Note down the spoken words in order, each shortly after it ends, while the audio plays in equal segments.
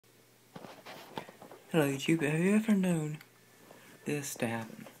Hello YouTube, have you ever known this to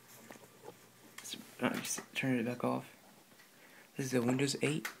happen? Just turn it back off. This is a Windows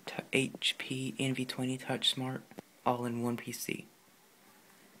 8 HP NV20 touchsmart all-in-one PC.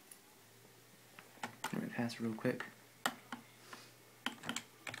 I'm going to pass real quick.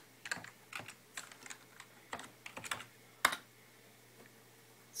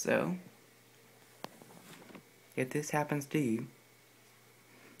 So, if this happens to you,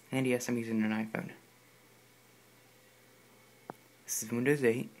 and yes, I'm using an iPhone. This is Windows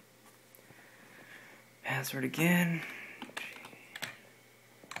 8. Password again.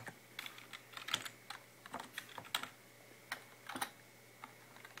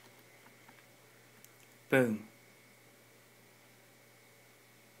 Boom.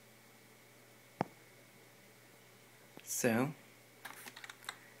 So,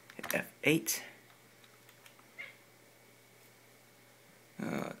 hit F8.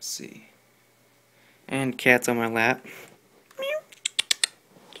 Let's see. And cat's on my lap.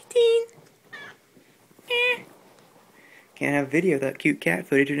 Can't have video of that cute cat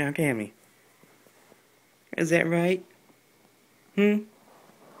footage now, can we? Is that right? Is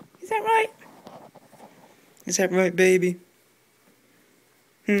that right? Is that right, baby?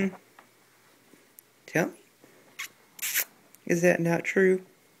 Tell me. Is that not true?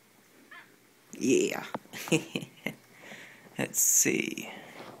 Yeah. Let's see.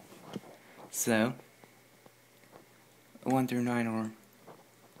 So, 1 through 9 are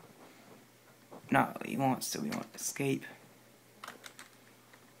not what you want, so we want escape.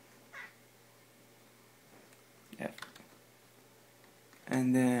 F.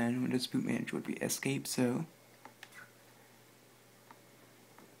 And then Windows Boot Manager would be escape, so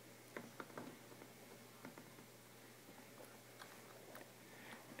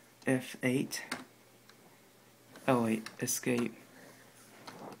F8. Oh wait, escape.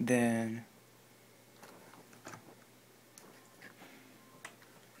 Then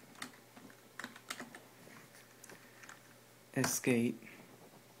escape.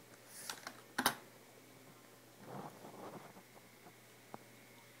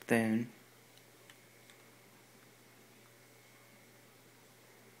 Then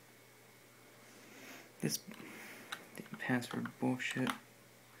this password bullshit.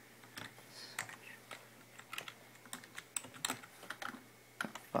 Oh,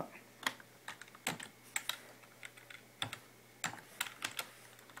 fuck.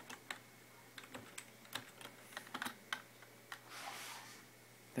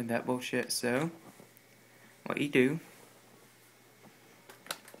 Then that bullshit. So what you do?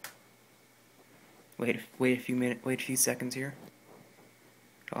 Wait a few seconds here.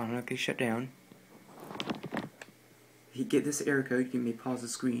 Oh, I'm not gonna shut down. If you get this error code, you may pause the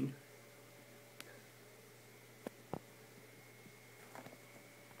screen.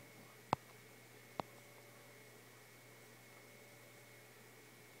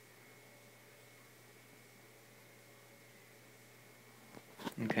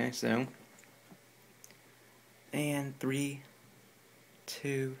 Okay, so, and 3,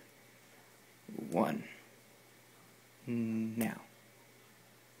 2, 1. Now.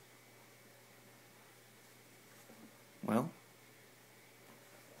 Well,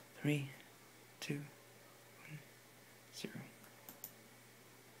 3, 2, 1, 0.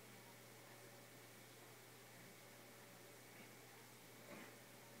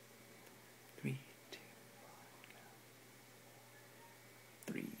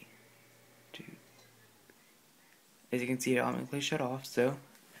 Three, two. As you can see, it automatically shut off, so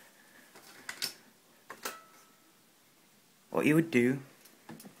what you would do,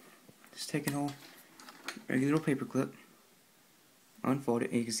 just take an old regular paper clip, unfold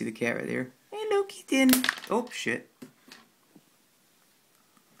it, and you can see the cat right there. Hello, kitten! Oh, shit.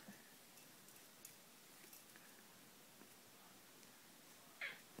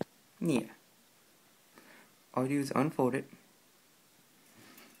 Yeah. All you do is unfold it.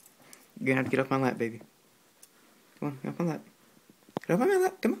 You're gonna have to get off my lap, baby. Come on, get off my lap. Get off my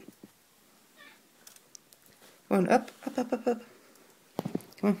lap, come on. Come on, up.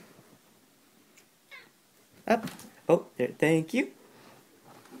 Come on. Up. Oh, there, thank you.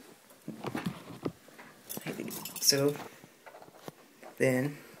 So,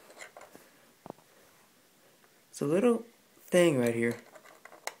 then, it's a little thing right here.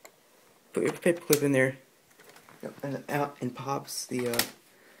 Put your paper clip in there, and out, and pops the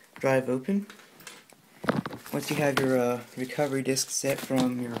drive open. Once you have your recovery disk set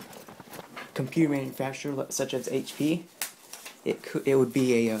from your computer manufacturer, such as HP, it would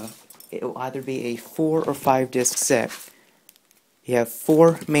be it will either be a 4 or 5 disc set. You have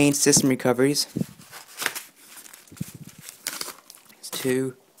 4 main system recoveries. It's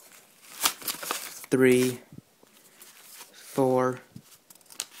 2, 3, 4,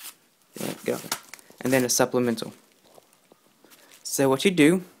 there we go, and then a supplemental. So what you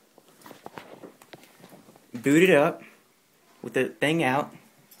do, boot it up with the thing out,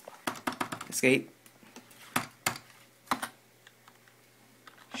 escape,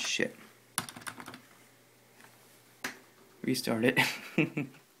 shit, restart it. If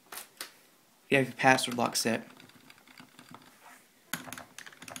you have your password lock set.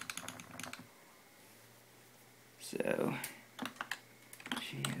 So,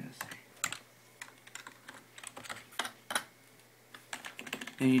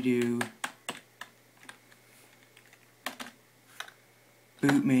 then you do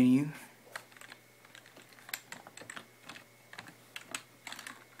boot menu,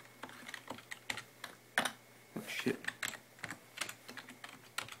 oh shit,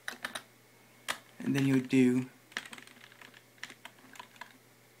 and then you would do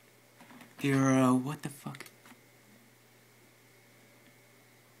your what the fuck,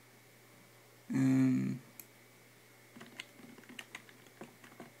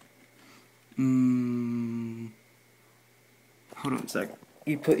 hold on a second.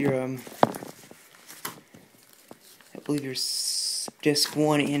 You put your I believe your disc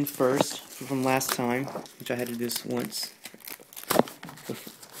 1 in first from last time, which I had to do this once,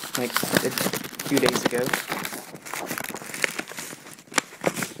 like a few days ago.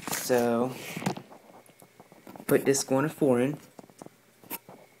 So put disc 1 of 4 in.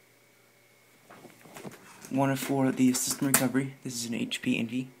 1 of 4 the system recovery. This is an HP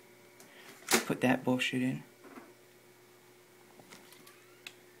Envy. Put that bullshit in.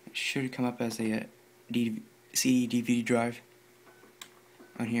 It should come up as a CD DVD drive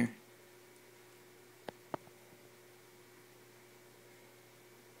on here.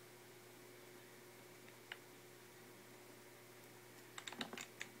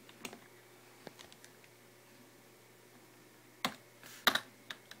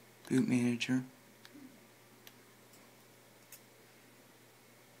 Boot manager.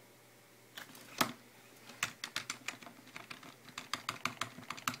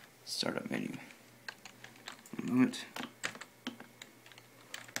 Startup menu. One moment.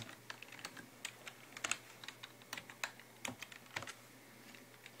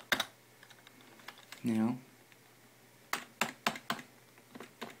 Now,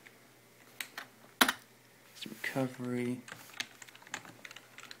 recovery.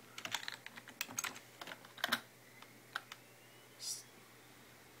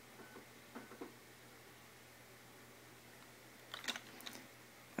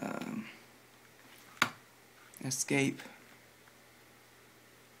 Escape.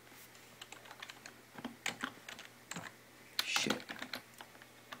 Shit.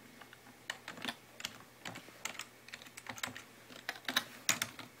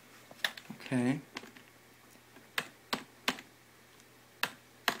 Okay.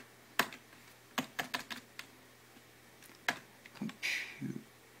 Compute.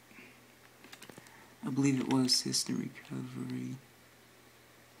 I believe it was system recovery.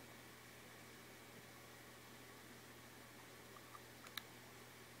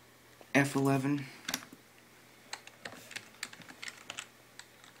 F11.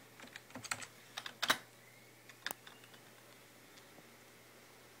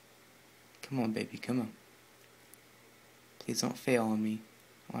 Come on, baby, come on. Please don't fail on me.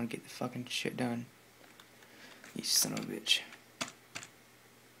 I want to get the fucking shit done. You son of a bitch.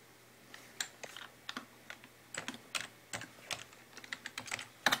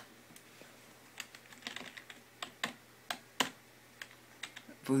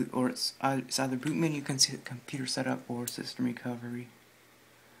 Or it's either boot menu, computer setup, or system recovery.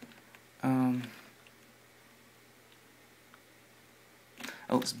 Oh,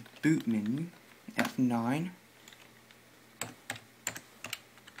 it's boot menu, F9.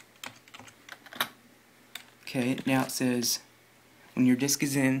 Okay, now it says when your disk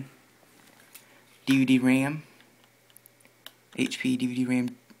is in, DVD RAM, HP DVD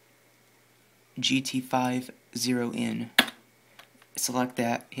RAM GT50N. Select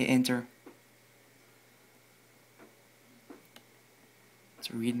that, hit enter.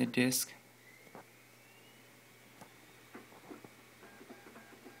 It's reading the disk.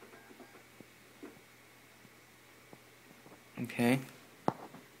 Okay.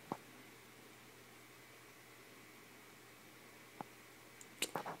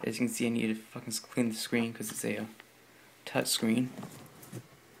 As you can see, I need to fucking clean the screen because it's a touch screen.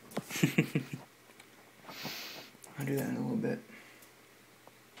 I'll do that in a little bit.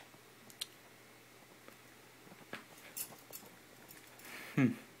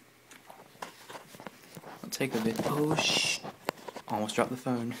 I'll take a bit. Oh shh! Almost dropped the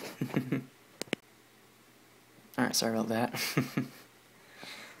phone. Alright, sorry about that.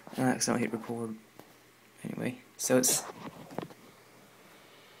 I accidentally hit record. Anyway, so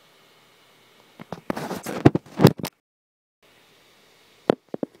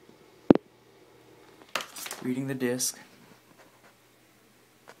reading the disc.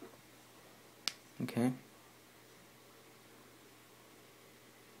 Okay.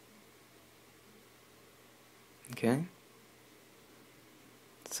 Okay.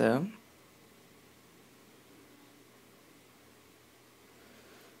 So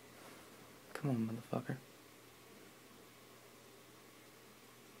come on, motherfucker.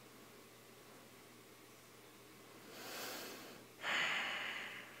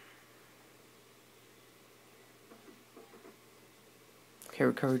 Okay,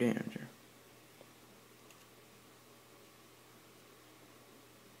 recovery manager.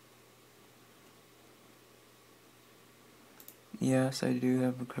 Yes, I do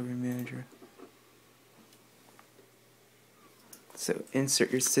have recovery manager. So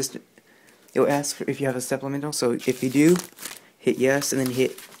insert your system. It'll ask if you have a supplemental. So if you do, hit yes, and then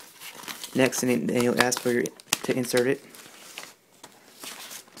hit next, and then it'll ask for to insert it.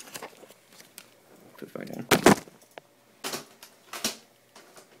 Put the phone down.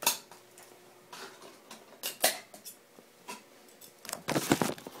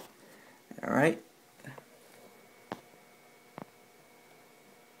 Alright.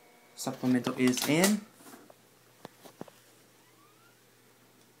 Supplemental is in.